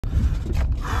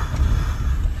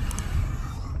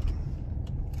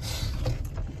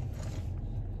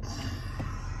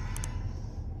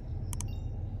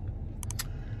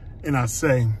and I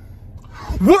say,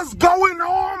 what's going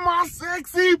on, my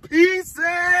sexy pieces?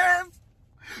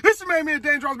 This your man,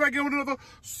 Dame Drops back in with another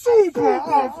super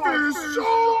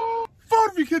official.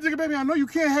 Fuck you can't dig it, baby. I know you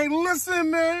can't hate.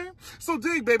 Listen, man. So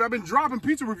dig, baby. I've been dropping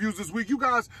pizza reviews this week. You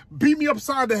guys beat me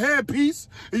upside the head piece.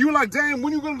 And you were like, damn,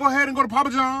 when you gonna go ahead and go to Papa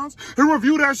John's and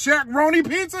review that Shaq-a-Roni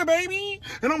pizza, baby?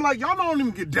 And I'm like, y'all don't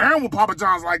even get down with Papa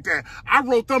John's like that. I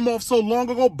wrote them off so long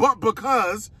ago, but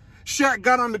because Shaq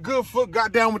got on the good foot,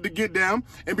 got down with the get down,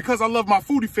 and because I love my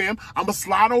foodie fam, I'm going to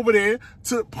slide over there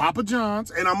to Papa John's,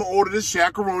 and I'm going to order this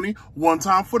Shaq-a-Roni one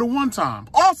time for the one time.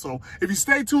 Also, if you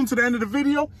stay tuned to the end of the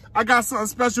video, I got something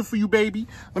special for you, baby.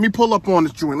 Let me pull up on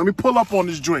this joint. Let me pull up on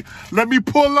this joint. Let me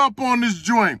pull up on this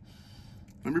joint.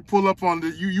 Let me pull up on the,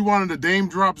 you wanted a Dame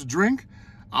Drops drink?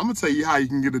 I'm going to tell you how you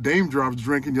can get a Dame Drops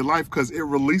drink in your life because it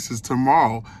releases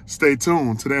tomorrow. Stay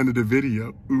tuned to the end of the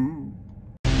video. Ooh.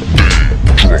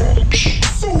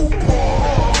 Super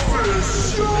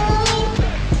official.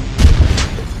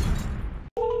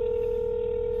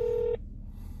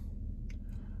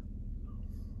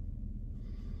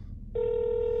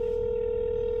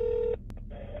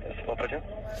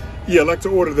 Yeah, I'd like to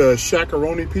order the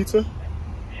Shaq-a-Roni pizza.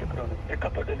 Shaq-a-Roni,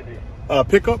 pickup or delivery?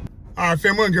 Pickup. All right,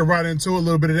 fam, we're gonna get right into a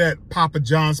little bit of that Papa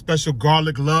John's special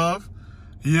garlic love.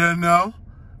 You know,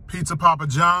 pizza Papa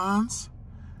John's.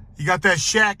 You got that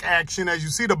Shaq action. As you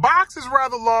see, the box is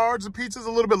rather large. The pizza's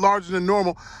a little bit larger than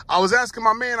normal. I was asking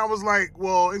my man, I was like,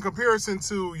 well, in comparison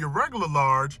to your regular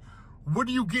large, what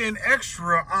are you getting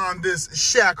extra on this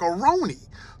Shaq-a-Roni?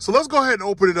 So let's go ahead and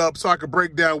open it up so I can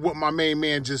break down what my main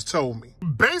man just told me.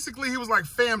 Basically, he was like,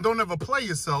 fam, don't ever play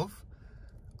yourself.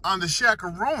 On the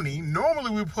Shaq-a-Roni,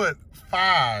 normally we put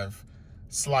 5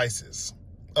 slices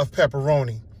of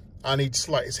pepperoni on each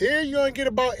slice. Here, you're gonna get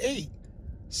about 8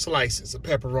 slices of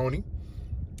pepperoni.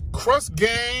 Crust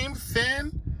game,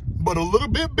 thin, but a little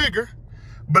bit bigger.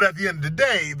 But at the end of the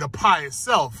day, the pie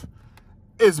itself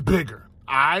is bigger.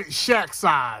 All right,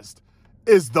 Shaq-sized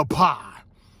is the pie.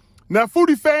 Now,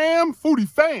 foodie fam,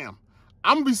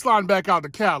 I'm gonna be sliding back out to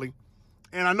Cali.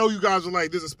 And I know you guys are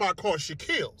like, there's a spot called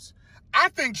Shaquille's. I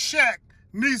think Shaq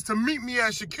needs to meet me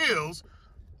at Shaquille's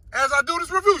as I do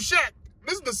this review. Shaq,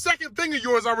 this is the second thing of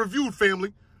yours I reviewed,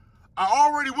 family. I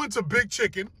already went to Big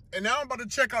Chicken, and now I'm about to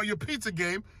check out your pizza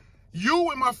game.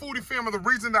 You and my foodie fam are the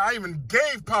reason that I even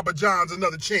gave Papa John's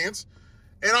another chance.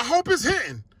 And I hope it's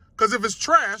hitting, because if it's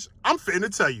trash, I'm finna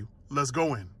tell you. Let's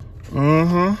go in.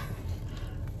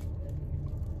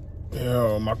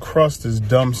 Yo, my crust is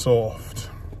dumb soft.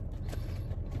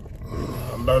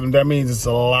 That means it's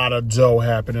a lot of dough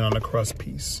happening on the crust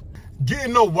piece.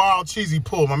 Getting no wild cheesy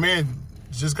pull. My man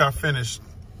just got finished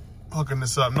hooking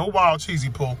this up. No wild cheesy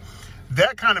pull.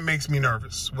 That kind of makes me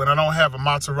nervous when I don't have a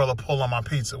mozzarella pull on my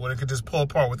pizza, when it could just pull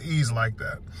apart with ease like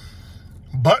that.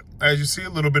 But as you see, a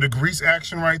little bit of grease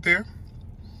action right there.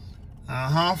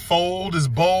 Fold is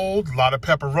bold. A lot of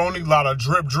pepperoni, a lot of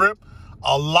drip drip.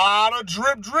 A lot of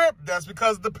drip drip. That's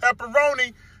because the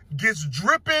pepperoni gets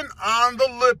dripping on the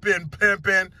lippin',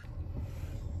 pimpin'.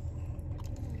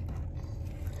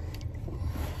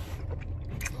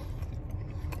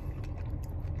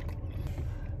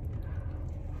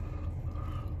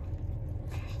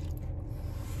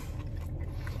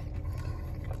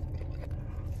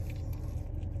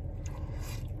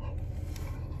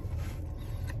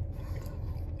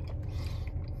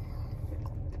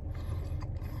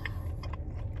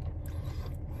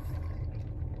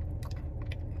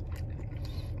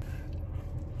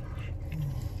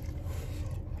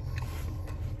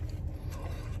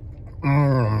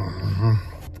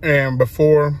 And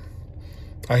before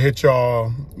I hit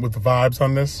y'all with the vibes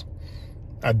on this,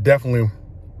 I definitely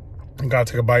gotta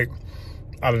take a bite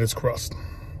out of this crust.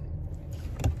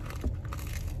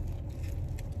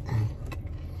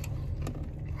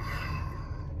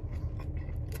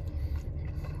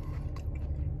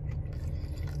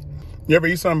 You ever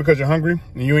eat something because you're hungry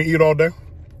and you ain't eat all day?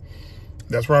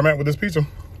 That's where I'm at with this pizza.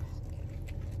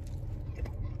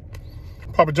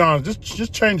 Papa John's,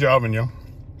 just change your oven, yo.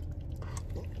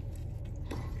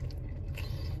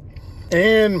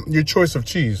 And your choice of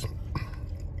cheese.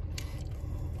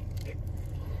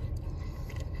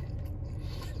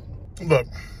 Look,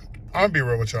 I'll be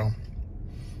real with y'all.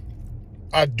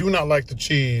 I do not like the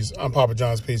cheese on Papa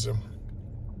John's pizza.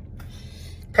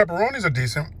 Pepperonis are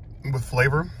decent with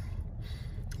flavor.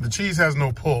 The cheese has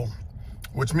no pull,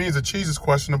 which means the cheese is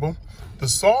questionable. The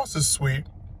sauce is sweet,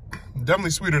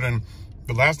 definitely sweeter than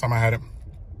the last time I had it.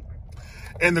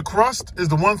 And the crust is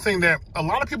the one thing that a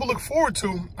lot of people look forward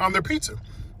to on their pizza,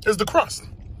 is the crust.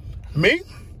 Me?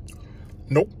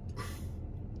 Nope.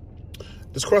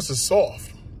 This crust is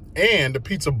soft. And the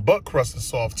pizza butt crust is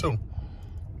soft too,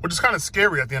 which is kind of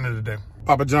scary at the end of the day.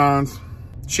 Papa John's,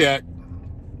 check.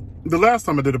 The last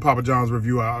time I did a Papa John's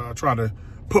review, I tried to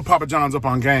put Papa John's up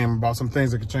on game about some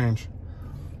things that could change.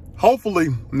 Hopefully,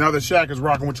 now that Shaq is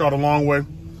rocking with y'all the long way,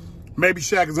 maybe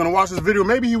Shaq is gonna watch this video,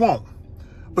 maybe he won't.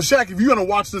 But Shaq, if you're gonna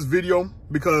watch this video,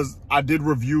 because I did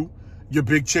review your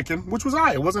big chicken, which was all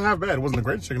right, it wasn't half bad. It wasn't the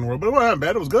greatest chicken in the world, but it wasn't half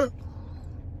bad, it was good.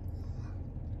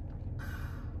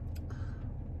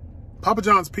 Papa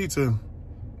John's Pizza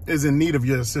is in need of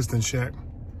your assistance, Shaq.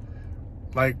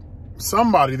 Like,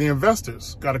 somebody, the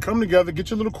investors, got to come together, get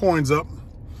your little coins up,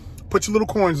 put your little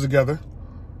coins together,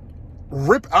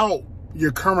 rip out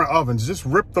your current ovens. Just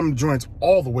rip them joints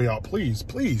all the way out, please,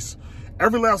 please.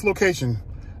 Every last location.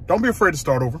 Don't be afraid to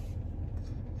start over.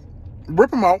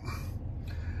 Rip them out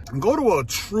and go to a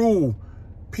true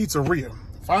pizzeria.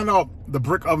 Find out the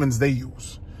brick ovens they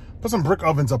use. Put some brick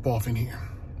ovens up off in here.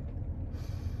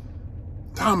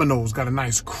 Domino's got a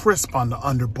nice crisp on the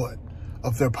underbutt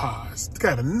of their pies. It's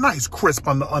got a nice crisp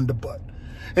on the underbutt.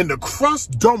 And the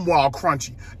crust, dumb wild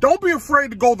crunchy. Don't be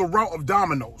afraid to go the route of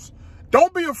Domino's.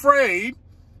 Don't be afraid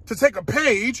to take a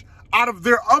page out of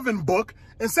their oven book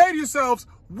and say to yourselves,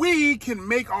 we can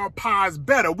make our pies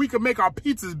better. We can make our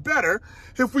pizzas better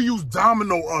if we use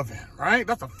Domino oven, right?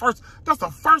 That's the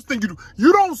first thing you do.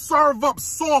 You don't serve up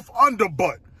soft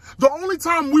underbutt. The only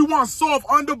time we want soft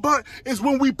underbutt is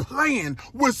when we playing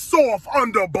with soft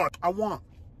underbutt. I want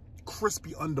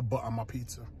crispy underbutt on my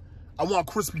pizza. I want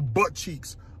crispy butt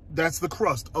cheeks. That's the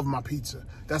crust of my pizza.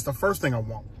 That's the first thing I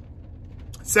want.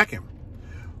 Second,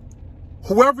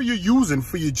 whoever you're using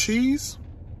for your cheese,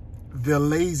 they're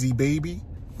lazy, baby.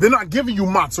 They're not giving you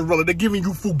mozzarella. They're giving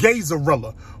you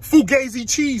fugazzarella. Fugazi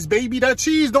cheese, baby. That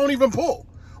cheese don't even pull.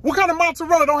 What kind of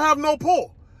mozzarella don't have no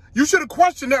pull? You should have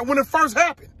questioned that when it first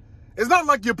happened. It's not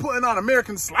like you're putting on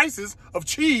American slices of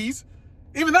cheese.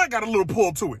 Even that got a little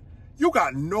pull to it. You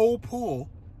got no pull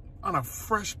on a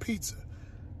fresh pizza.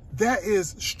 That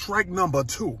is strike number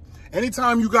 2.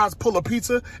 Anytime you guys pull a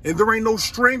pizza and there ain't no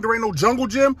string, there ain't no jungle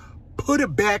gym, put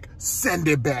it back, send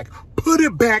it back. Put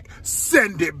it back,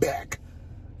 send it back.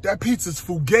 That pizza's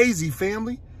fugazi,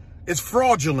 family. It's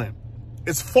fraudulent.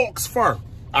 It's false fur.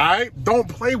 All right? Don't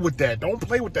play with that. Don't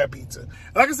play with that pizza.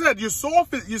 Like I said, your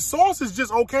sauce is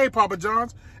just okay, Papa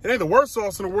John's. It ain't the worst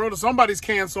sauce in the world. It's somebody's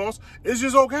canned sauce. It's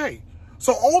just okay.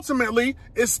 So ultimately,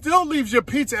 it still leaves your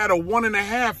pizza at a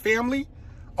 1.5, family.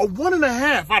 A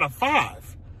 1.5 out of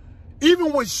 5.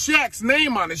 Even with Shaq's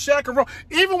name on it, Shaq-a-Roni.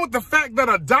 Even with the fact that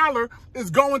 $1 is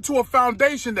going to a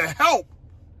foundation to help,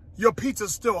 your pizza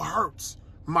still hurts.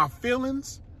 My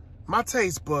feelings, my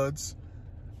taste buds,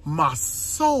 my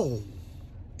soul.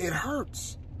 It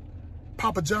hurts.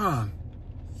 Papa John,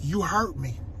 you hurt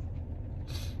me.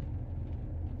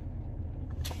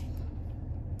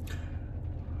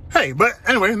 Hey, but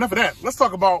anyway, enough of that. Let's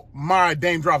talk about my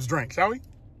Dame Drops drink, shall we?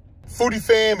 Foodie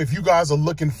fam, if you guys are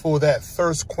looking for that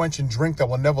thirst-quenching drink that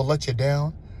will never let you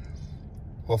down,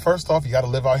 well, first off, you got to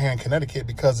live out here in Connecticut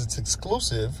because it's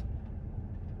exclusive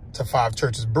to Five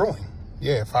Churches Brewing.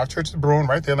 Yeah, Five Churches Brewing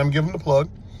right there. Let me give them the plug.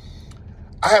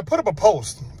 I had put up a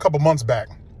post a couple months back,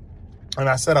 and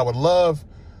I said I would love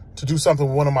to do something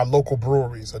with one of my local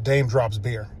breweries, a Dame Drops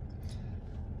beer.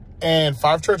 And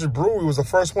Five Churches Brewery was the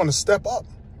first one to step up.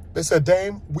 They said,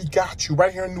 Dame, we got you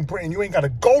right here in New Britain. You ain't got to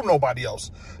go nobody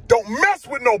else. Don't mess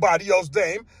with nobody else,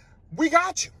 Dame. We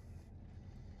got you.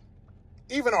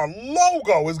 Even our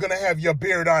logo is going to have your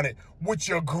beard on it with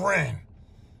your grin.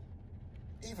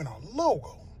 Even our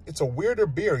logo. It's a weirder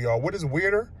beer, y'all. What is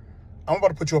weirder? I'm about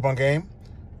to put you up on game.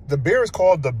 The beer is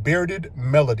called the Bearded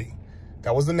Melody.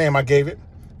 That was the name I gave it.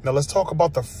 Now let's talk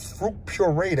about the fruit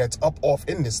puree that's up off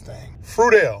in this thing.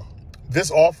 Fruit ale.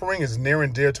 This offering is near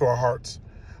and dear to our hearts.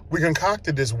 We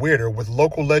concocted this weirder with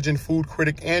local legend, food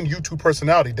critic, and YouTube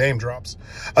personality, Dame Drops.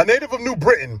 A native of New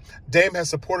Britain, Dame has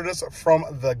supported us from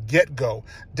the get-go.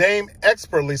 Dame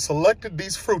expertly selected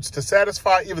these fruits to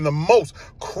satisfy even the most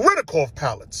critical of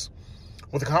palates.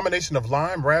 With a combination of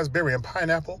lime, raspberry, and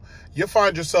pineapple, you'll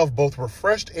find yourself both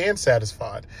refreshed and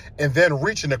satisfied, and then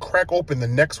reaching to crack open the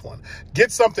next one.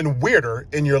 Get something weirder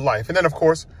in your life. And then, of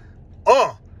course,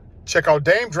 check out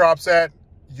Dame Drops at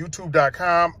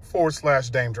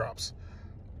youtube.com/Dame Drops.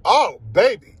 Oh,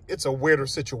 baby, it's a weirder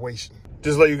situation.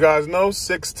 Just let you guys know,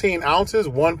 16 ounces,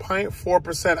 1 pint,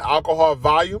 4% alcohol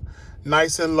volume,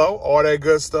 nice and low, all that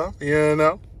good stuff, you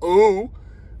know. Ooh,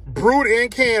 brewed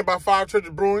and canned by Five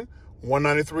Churches Brewing,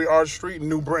 193 Arch Street,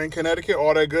 New Britain, Connecticut,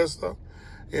 all that good stuff.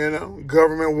 You know,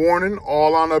 government warning,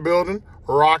 all on the building,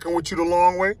 rocking with you the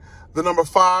long way. The number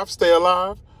 5, stay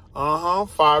alive.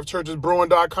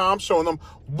 5churchesbrewing.com, showing them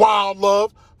wild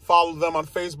love. Follow them on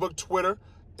Facebook, Twitter,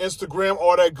 Instagram,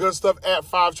 all that good stuff at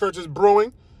 5 Churches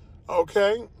Brewing.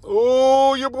 Okay.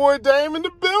 Ooh, your boy Dame in the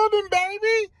building,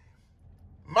 baby.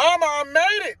 Mama, I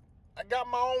made it. I got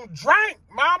my own drink,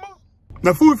 mama.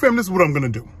 Now, Food Fam, this is what I'm going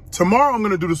to do. Tomorrow, I'm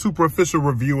going to do the super official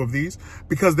review of these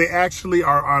because they actually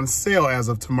are on sale as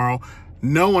of tomorrow.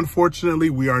 No,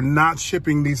 unfortunately, we are not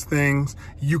shipping these things.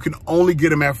 You can only get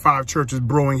them at 5 Churches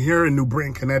Brewing here in New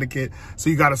Britain, Connecticut.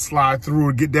 So you got to slide through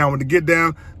or get down with the get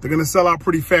down. They're going to sell out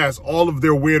pretty fast. All of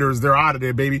their waiters, they're out of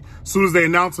there, baby. As soon as they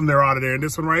announce them, they're out of there. And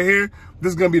this one right here,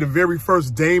 this is going to be the very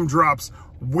first Dame Drops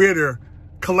waiter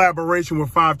collaboration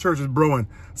with 5 Churches Brewing.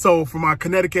 So for my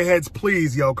Connecticut heads,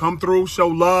 please, yo, come through, show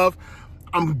love.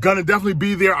 I'm going to definitely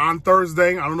be there on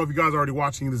Thursday. I don't know if you guys are already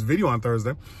watching this video on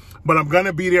Thursday. But I'm going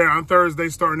to be there on Thursday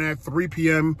starting at 3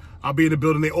 p.m. I'll be in the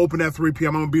building. They open at 3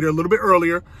 p.m. I'm going to be there a little bit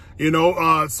earlier. You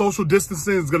know, social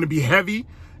distancing is going to be heavy.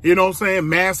 You know what I'm saying?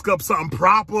 Mask up, something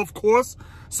proper, of course.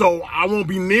 So I won't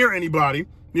be near anybody.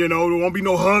 You know, there won't be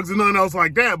no hugs and nothing else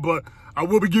like that. But I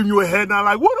will be giving you a head nod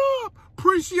like, what up?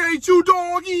 Appreciate you,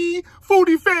 doggy.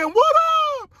 Foodie Fam, what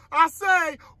up? I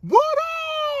say, what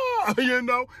up? You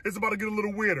know, it's about to get a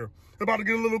little weirder. It's about to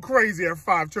get a little crazy at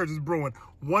 5 Churches Brewing.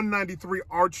 193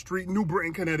 Arch Street, New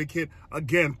Britain, Connecticut.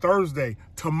 Again, Thursday,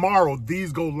 tomorrow,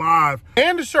 these go live.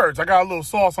 And the shirts, I got a little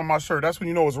sauce on my shirt. That's when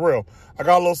you know it's real. I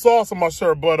got a little sauce on my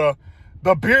shirt, but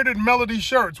the Bearded Melody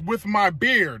shirts with my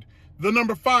beard. The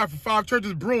number 5 for 5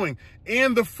 Churches Brewing.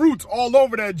 And the fruits all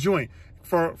over that joint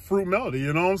for Fruit Melody,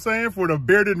 you know what I'm saying? For the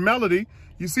Bearded Melody,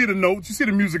 you see the notes, you see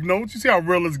the music notes, you see how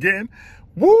real it's getting.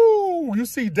 Woo! You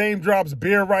see Dame Drops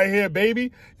beer right here,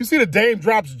 baby. You see the Dame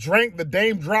Drops drink, the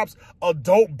Dame Drops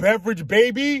adult beverage,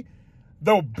 baby.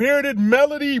 The Bearded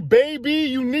Melody, baby.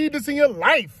 You need this in your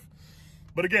life.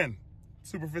 But again,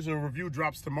 superficial review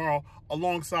drops tomorrow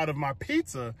alongside of my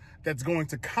pizza that's going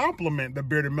to complement the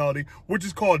Bearded Melody, which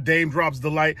is called Dame Drops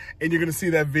Delight. And you're going to see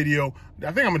that video.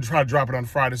 I think I'm going to try to drop it on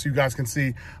Friday so you guys can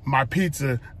see my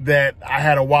pizza that I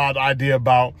had a wild idea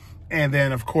about. And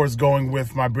then, of course, going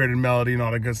with my Bearded Melody and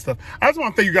all that good stuff. I just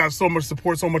want to thank you guys so much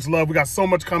support, so much love. We got so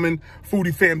much coming,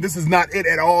 Foodie Fam. This is not it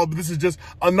at all, but this is just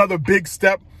another big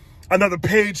step, another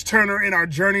page turner in our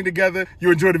journey together.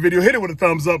 You enjoyed the video, hit it with a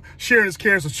thumbs up. Sharing is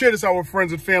caring, so share this out with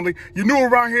friends and family. You're new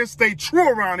around here, stay true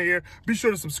around here. Be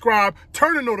sure to subscribe,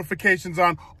 turn the notifications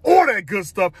on, all that good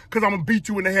stuff, because I'm going to beat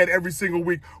you in the head every single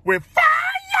week with fire!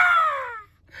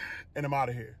 And I'm out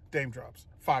of here. Dame Drops,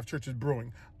 5 Churches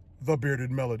Brewing, the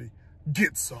Bearded Melody.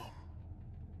 Get some.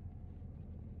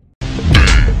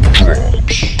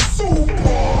 Drops. Super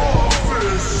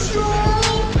official.